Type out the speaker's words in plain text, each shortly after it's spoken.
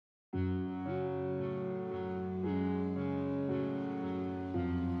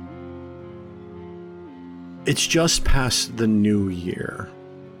It's just past the new year.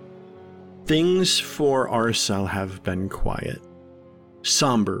 Things for Arcel have been quiet.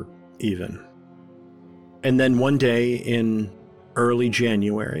 Somber, even. And then one day in early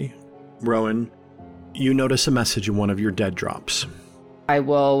January, Rowan, you notice a message in one of your dead drops. I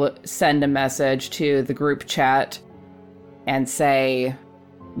will send a message to the group chat and say,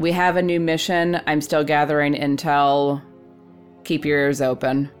 we have a new mission. I'm still gathering intel. Keep your ears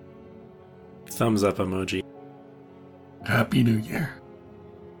open. Thumbs up emoji. Happy New Year.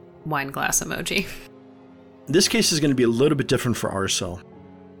 Wine glass emoji. This case is going to be a little bit different for Arcel.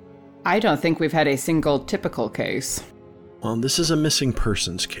 I don't think we've had a single typical case. Well, this is a missing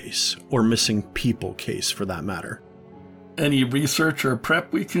persons case, or missing people case for that matter. Any research or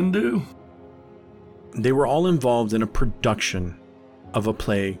prep we can do? They were all involved in a production of a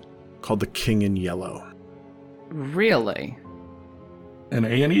play called The King in Yellow. Really? An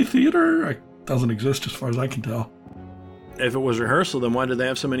A&E theater? It doesn't exist as far as I can tell. If it was rehearsal, then why did they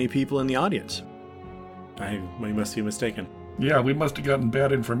have so many people in the audience? We must be mistaken. Yeah, we must have gotten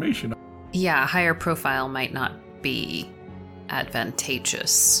bad information. Yeah, higher profile might not be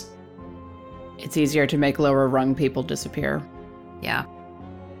advantageous. It's easier to make lower rung people disappear. Yeah.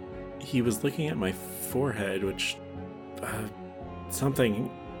 He was looking at my forehead, which... something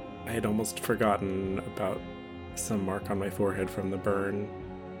I had almost forgotten about, some mark on my forehead from the burn.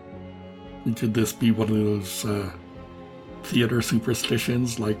 Could this be one of those theater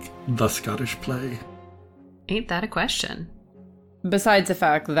superstitions like the Scottish play? Ain't that a question? Besides the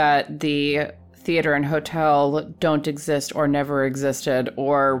fact that the theater and hotel don't exist or never existed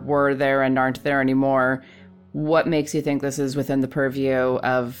or were there and aren't there anymore, what makes you think this is within the purview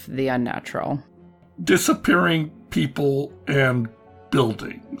of the unnatural? Disappearing people and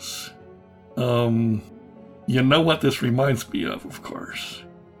buildings. You know what this reminds me of course.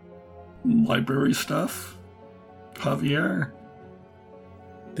 Library stuff? Javier?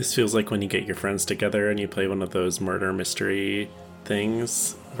 This feels like when you get your friends together and you play one of those murder mystery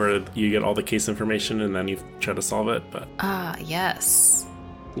things where you get all the case information and then you try to solve it, but Yes.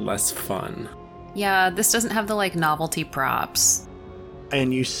 less fun. Yeah, this doesn't have the, novelty props.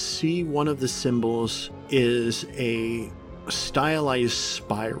 And you see one of the symbols is a stylized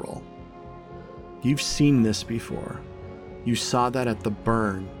spiral. You've seen this before. You saw that at the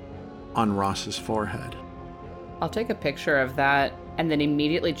burn on Ross's forehead. I'll take a picture of that and then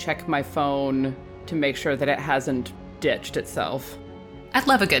immediately check my phone to make sure that it hasn't ditched itself. I'd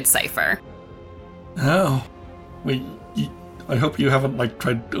love a good cipher. Oh. Wait, I hope you haven't,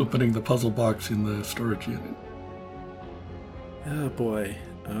 tried opening the puzzle box in the storage unit. Oh boy.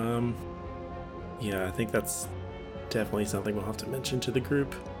 Yeah, I think that's definitely something we'll have to mention to the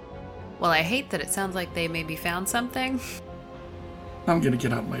group. Well, I hate that it sounds like they maybe found something. I'm gonna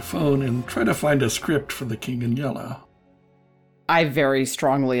get out my phone and try to find a script for The King in Yellow. I very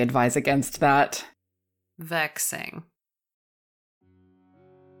strongly advise against that. Vexing.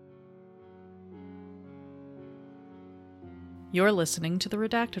 You're listening to The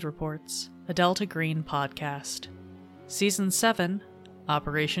Redacted Reports, a Delta Green podcast. Season 7,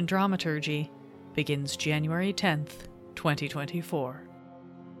 Operation Dramaturgy, begins January 10th, 2024.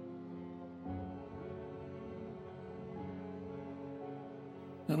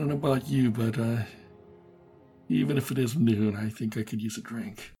 I don't know about you, but even if it is noon, I think I could use a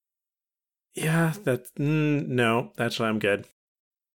drink. Yeah, no, actually I'm good.